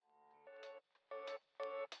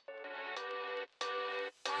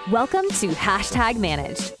Welcome to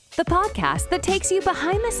 #Managed, the podcast that takes you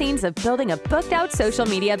behind the scenes of building a booked out social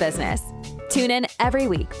media business. Tune in every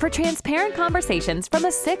week for transparent conversations from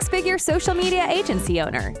a six-figure social media agency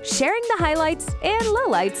owner, sharing the highlights and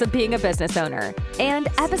lowlights of being a business owner, and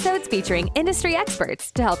episodes featuring industry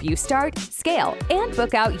experts to help you start, scale, and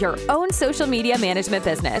book out your own social media management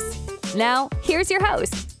business. Now, here's your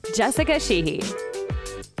host, Jessica Sheehy.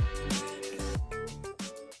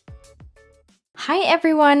 Hi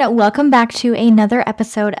everyone, welcome back to another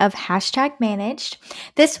episode of #Managed.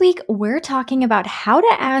 This week, we're talking about how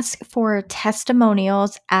to ask for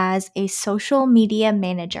testimonials as a social media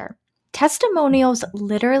manager. Testimonials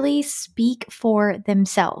literally speak for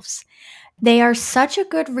themselves. They are such a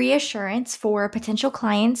good reassurance for potential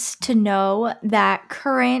clients to know that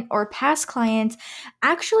current or past clients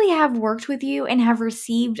actually have worked with you and have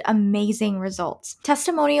received amazing results.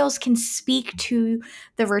 Testimonials can speak to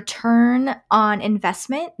the return on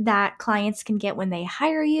investment that clients can get when they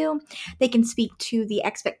hire you. They can speak to the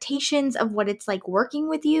expectations of what it's like working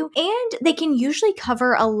with you, and they can usually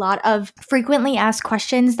cover a lot of frequently asked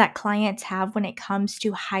questions that clients have when it comes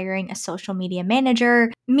to hiring a social media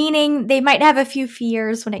manager, meaning they might have a few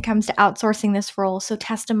fears when it comes to outsourcing this role, so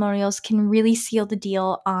testimonials can really seal the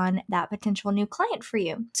deal on that potential new client for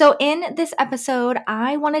you. So in this episode,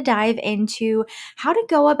 I want to dive into how to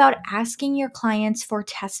go about asking your clients for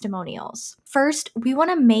testimonials. First, we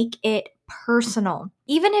want to make it personal.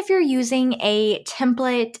 Even if you're using a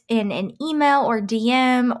template in an email or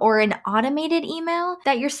DM or an automated email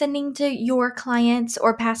that you're sending to your clients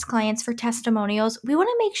or past clients for testimonials, we want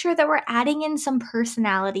to make sure that we're adding in some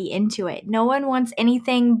personality into it. No one wants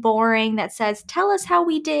anything boring that says, "Tell us how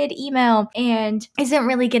we did" email and isn't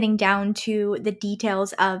really getting down to the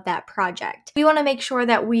details of that project. We want to make sure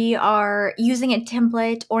that we are using a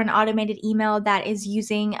template or an automated email that is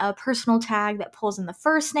using a personal tag that pulls in the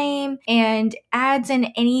first name and adds in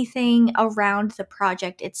anything around the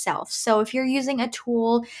project itself. So if you're using a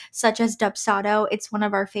tool such as Dubsado, it's one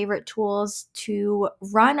of our favorite tools to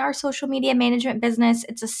run our social media management business.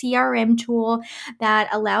 It's a CRM tool that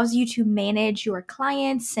allows you to manage your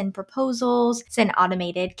clients, send proposals, send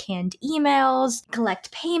automated canned emails,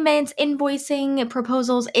 collect payments, invoicing,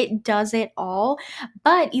 proposals. It does it all,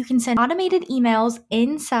 but you can send automated emails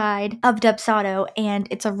inside of Dubsado, and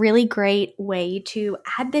it's a really great way to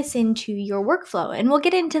add this into your workflow. And we'll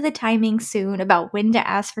get into the timing soon about when to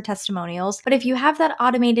ask for testimonials. But if you have that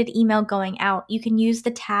automated email going out, you can use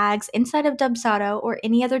the tags inside of Dubsado or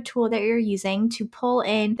any other tool that you're using to pull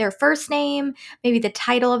in their first name, maybe the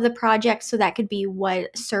title of the project. So that could be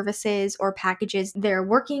what services or packages they're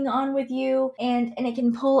working on with you. And it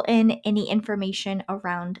can pull in any information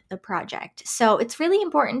around the project. So it's really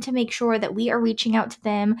important to make sure that we are reaching out to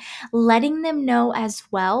them, letting them know as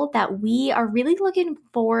well that we are really looking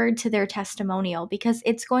forward to their testimonial, because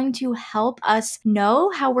it's going to help us know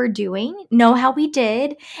how we're doing, know how we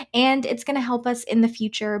did, and it's going to help us in the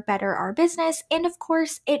future better our business. And of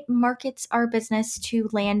course, it markets our business to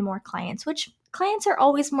land more clients, which clients are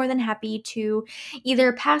always more than happy to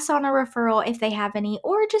either pass on a referral if they have any,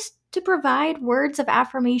 or just to provide words of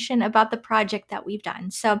affirmation about the project that we've done.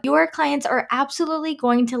 So your clients are absolutely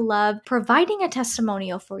going to love providing a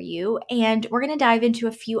testimonial for you. And we're going to dive into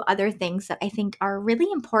a few other things that I think are really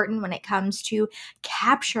important when it comes to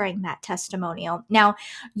capturing that testimonial. Now,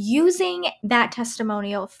 using that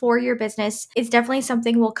testimonial for your business is definitely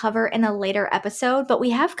something we'll cover in a later episode, but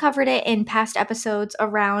we have covered it in past episodes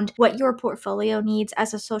around what your portfolio needs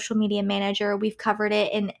as a social media manager. We've covered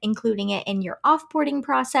it in including it in your offboarding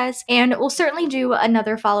process. And we'll certainly do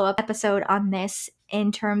another follow-up episode on this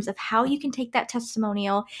in terms of how you can take that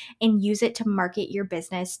testimonial and use it to market your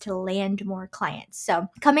business to land more clients. So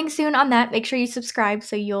coming soon on that, make sure you subscribe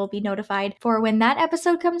so you'll be notified for when that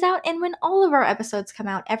episode comes out and when all of our episodes come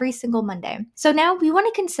out every single Monday. So now we want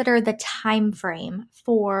to consider the time frame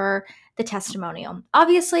for the testimonial.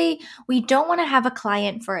 Obviously, we don't want to have a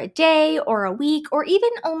client for a day or a week or even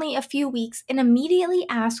only a few weeks and immediately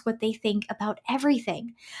ask what they think about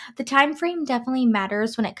everything. The time frame definitely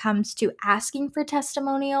matters when it comes to asking for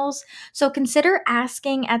testimonials. So consider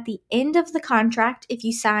asking at the end of the contract if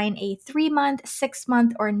you sign a 3-month,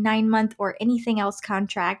 6-month, or 9-month or anything else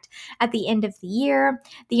contract, at the end of the year,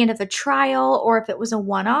 the end of a trial, or if it was a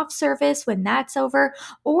one-off service when that's over,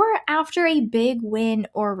 or after a big win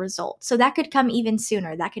or result. result. So that could come even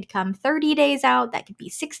sooner. That could come 30 days out, that could be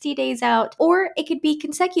 60 days out, or it could be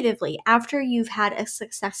consecutively after you've had a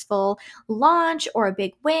successful launch or a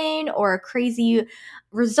big win or a crazy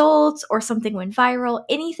results or something went viral,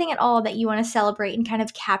 anything at all that you want to celebrate and kind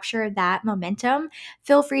of capture that momentum.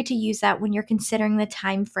 Feel free to use that when you're considering the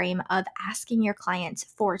time frame of asking your clients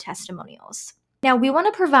for testimonials. Now, we want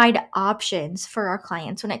to provide options for our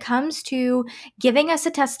clients when it comes to giving us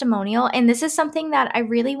a testimonial. And this is something that I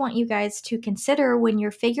really want you guys to consider when you're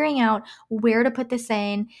figuring out where to put this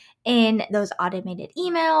in those automated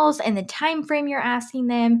emails and the time frame you're asking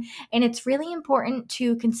them. And it's really important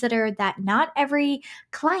to consider that not every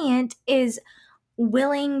client is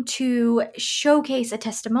willing to showcase a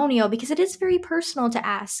testimonial because it is very personal to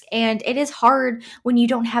ask, and it is hard when you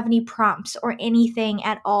don't have any prompts or anything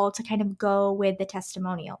at all to kind of go with the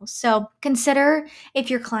testimonial. So consider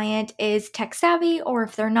if your client is tech savvy or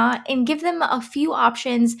if they're not, and give them a few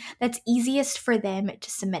options that's easiest for them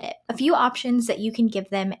to submit it. A few options that you can give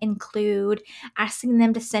them include asking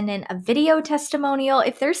them to send in a video testimonial.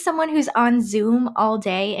 If there's someone who's on Zoom all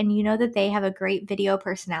day and you know that they have a great video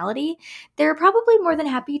personality, they're probably more than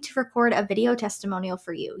happy to record a video testimonial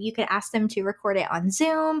for you. You could ask them to record it on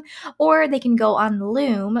Zoom, or they can go on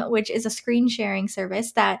Loom, which is a screen sharing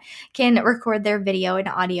service that can record their video and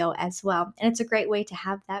audio as well. And it's a great way to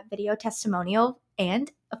have that video testimonial.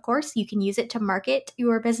 And of course, you can use it to market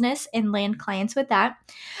your business and land clients with that.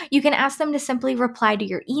 You can ask them to simply reply to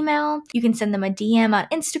your email. You can send them a DM on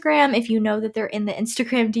Instagram if you know that they're in the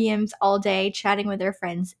Instagram DMs all day chatting with their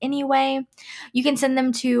friends anyway. You can send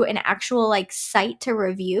them to an actual site to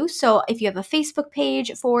review. So if you have a Facebook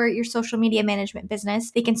page for your social media management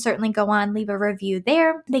business, they can certainly go on, leave a review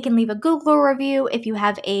there. They can leave a Google review if you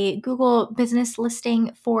have a Google business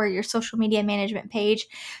listing for your social media management page.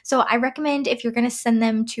 So I recommend, if you're going to send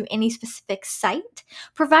them to any specific site,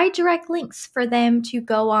 provide direct links for them to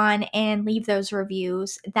go on and leave those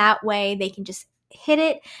reviews. That way they can just hit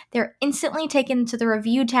it. They're instantly taken to the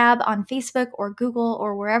review tab on Facebook or Google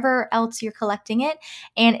or wherever else you're collecting it,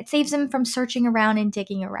 and it saves them from searching around and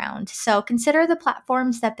digging around. So consider the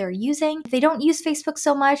platforms that they're using. If they don't use Facebook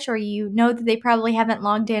so much, or you know that they probably haven't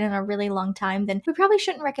logged in a really long time, then we probably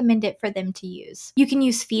shouldn't recommend it for them to use. You can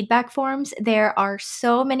use feedback forms. There are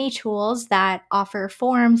so many tools that offer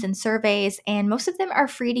forms and surveys, and most of them are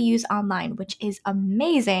free to use online, which is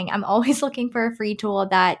amazing. I'm always looking for a free tool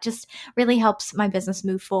that just really helps my business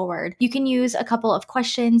move forward. You can use a couple of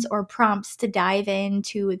questions or prompts to dive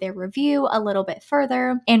into their review a little bit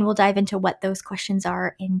further, and we'll dive into what those questions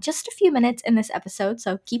are in just a few minutes in this episode.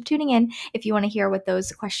 So keep tuning in if you want to hear what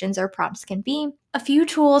those questions or prompts can be. A few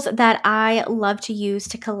tools that I love to use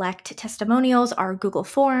to collect testimonials are Google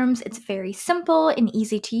Forms. It's very simple and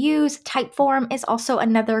easy to use. Typeform is also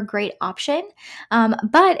another great option.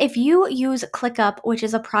 But if you use ClickUp, which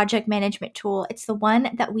is a project management tool, it's the one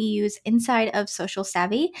that we use inside of Social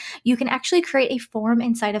Savvy. You can actually create a form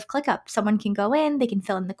inside of ClickUp. Someone can go in, they can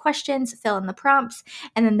fill in the questions, fill in the prompts,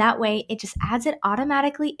 and then that way it just adds it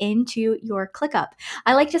automatically into your ClickUp.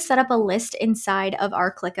 I like to set up a list inside of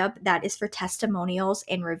our ClickUp that is for testimonials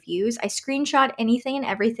and reviews. I screenshot anything and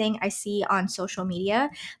everything I see on social media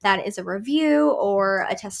that is a review or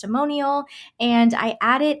a testimonial, and I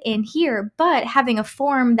add it in here. But having a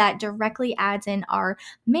form that directly adds in our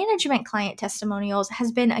management client testimonials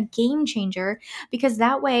has been a game changer, because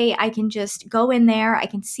that way I can just go in there, I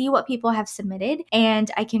can see what people have submitted, and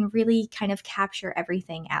I can really kind of capture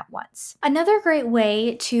everything at once. Another great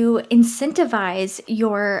way to incentivize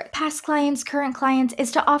your past clients, current clients,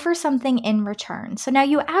 is to offer something in return. So now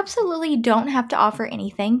you absolutely don't have to offer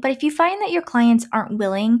anything, but if you find that your clients aren't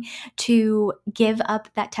willing to give up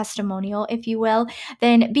that testimonial, if you will,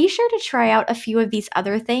 then be sure to try out a few of these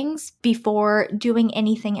other things before doing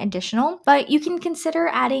anything additional. But you can consider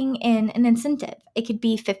adding in an incentive. It could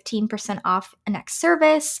be 15% off a next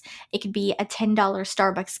service, it could be a $10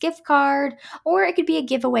 Starbucks gift card, or it could be a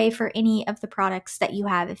giveaway for any of the products that you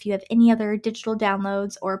have if you have any other digital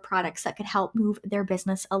downloads or products that could help move their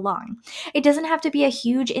business along. It doesn't have to be a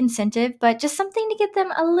huge incentive, but just something to get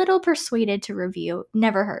them a little persuaded to review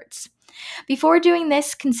never hurts. Before doing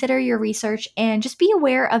this, consider your research and just be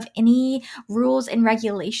aware of any rules and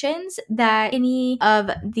regulations that any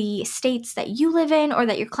of the states that you live in or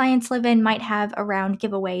that your clients live in might have around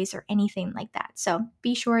giveaways or anything like that. So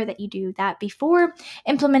be sure that you do that before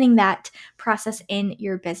implementing that process in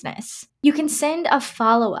your business. You can send a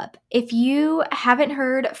follow-up. If you haven't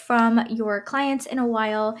heard from your clients in a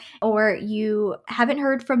while, or you haven't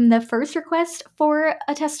heard from the first request for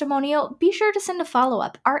a testimonial, be sure to send a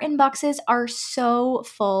follow-up. Our inboxes are so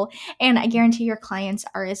full, and I guarantee your clients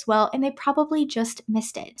are as well, and they probably just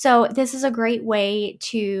missed it. So this is a great way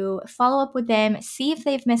to follow up with them, see if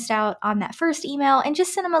they've missed out on that first email, and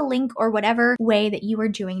just send them a link or whatever way that you are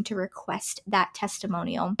doing to request that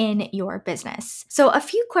testimonial in your business. So a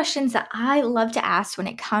few questions that I love to ask when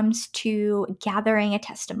it comes to gathering a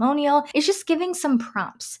testimonial is just giving some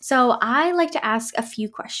prompts. So I like to ask a few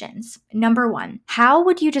questions. Number one, how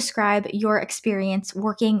would you describe your experience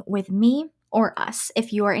working with me or us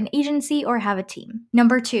if you are an agency or have a team?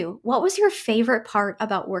 Number two, what was your favorite part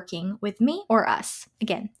about working with me or us?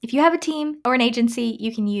 Again, if you have a team or an agency,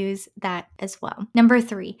 you can use that as well. Number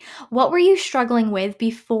three, what were you struggling with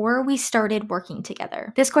before we started working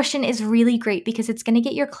together? This question is really great because it's going to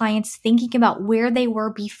get your clients thinking about where they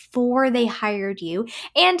were before they hired you.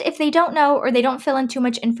 And if they don't know or they don't fill in too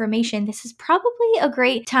much information, this is probably a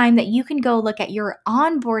great time that you can go look at your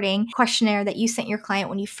onboarding questionnaire that you sent your client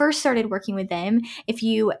when you first started working with them. If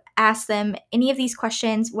you ask them any of these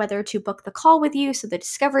questions, whether to book the call with you, so the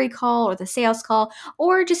discovery call or the sales call,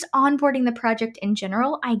 or just onboarding the project in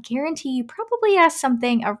general, I guarantee you probably asked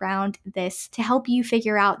something around this to help you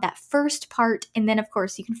figure out that first part. And then, of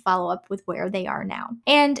course, you can follow up with where they are now.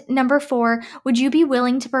 And number four, would you be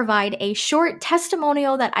willing to provide a short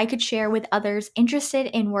testimonial that I could share with others interested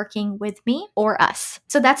in working with me or us?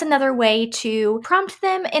 So that's another way to prompt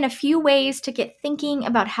them in a few ways to get thinking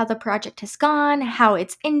about how the project has gone, how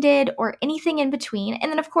it's ended, or anything in between.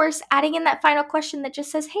 And then, of course, adding in that final question that just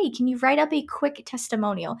says, hey, can you write up a quick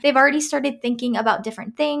testimonial? They've already started thinking about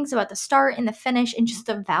different things, about the start and the finish, and just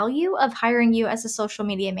the value of hiring you as a social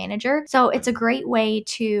media manager. So it's a great way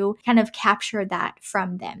to kind of capture that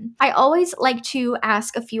from them. I always like to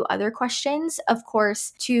ask a few other questions, of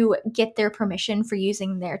course, to get their permission for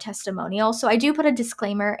using their testimonial. So I do put a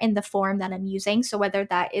disclaimer in the form that I'm using. So whether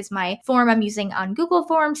that is my form I'm using on Google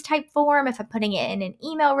Forms type form, if I'm putting it in an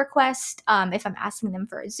email request, if I'm asking them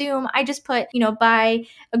for a Zoom, I just put, by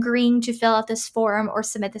agreeing to fill out this form or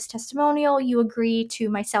submit this testimonial, you agree to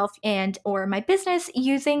myself and or my business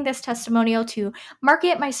using this testimonial to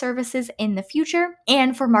market my services in the future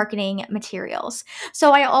and for marketing materials.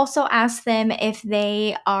 So I also asked them if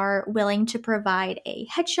they are willing to provide a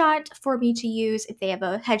headshot for me to use, if they have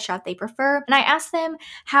a headshot they prefer. And I asked them,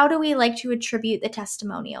 how do we like to attribute the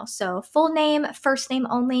testimonial? So full name, first name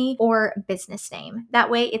only, or business name. That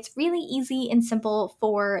way it's really easy and simple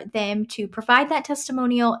for them to provide that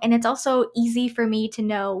testimonial. And it's also easy for me to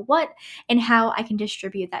know what and how I can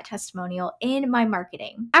distribute that testimonial in my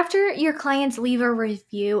marketing. After your clients leave a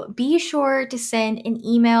review, be sure to send an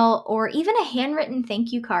email or even a handwritten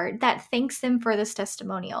thank you card that thanks them for this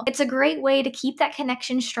testimonial. It's a great way to keep that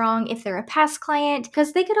connection strong if they're a past client,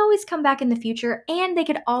 because they could always come back in the future and they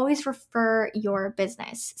could always refer your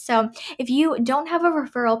business. So if you don't have a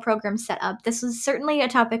referral program set up, this is certainly a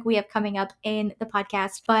topic we have coming up in the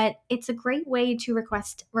podcast, but it's a great way to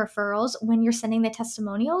request referrals when you're sending the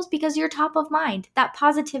testimonials because you're top of mind. That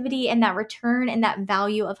positivity and that return and that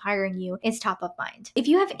value of hiring you is top of mind. If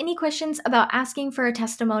you have any questions about asking for a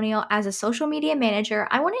testimonial as a social media manager,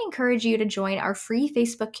 I want to encourage you to join our free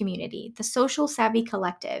Facebook community, the Social Savvy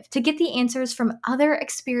Collective, to get the answers from other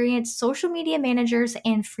experienced social media managers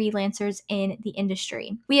and freelancers in the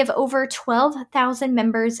industry. We have over 12,000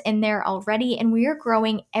 members in there already, and we are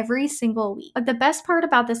growing every single week. But the best part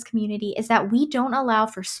about this community is that we don't allow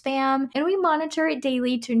for spam, and we monitor it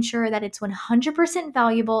daily to ensure that it's 100%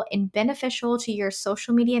 valuable and beneficial to your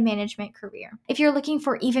social media management career. If you're looking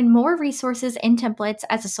for even more resources and templates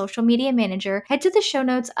as a social media manager, head to the show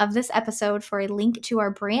notes of this episode for a link to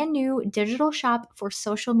our brand new digital shop for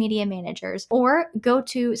social media managers, or go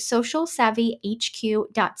to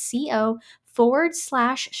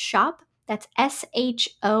socialsavvyhq.co/shop. That's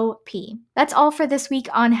SHOP. That's all for this week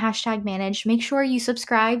on Hashtag Managed. Make sure you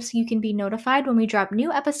subscribe so you can be notified when we drop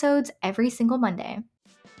new episodes every single Monday.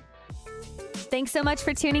 Thanks so much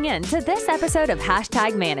for tuning in to this episode of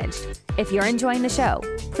Hashtag Managed. If you're enjoying the show,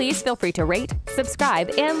 please feel free to rate, subscribe,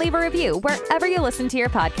 and leave a review wherever you listen to your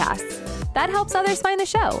podcasts. That helps others find the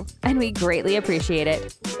show, and we greatly appreciate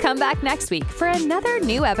it. Come back next week for another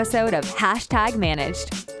new episode of Hashtag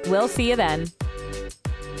Managed. We'll see you then.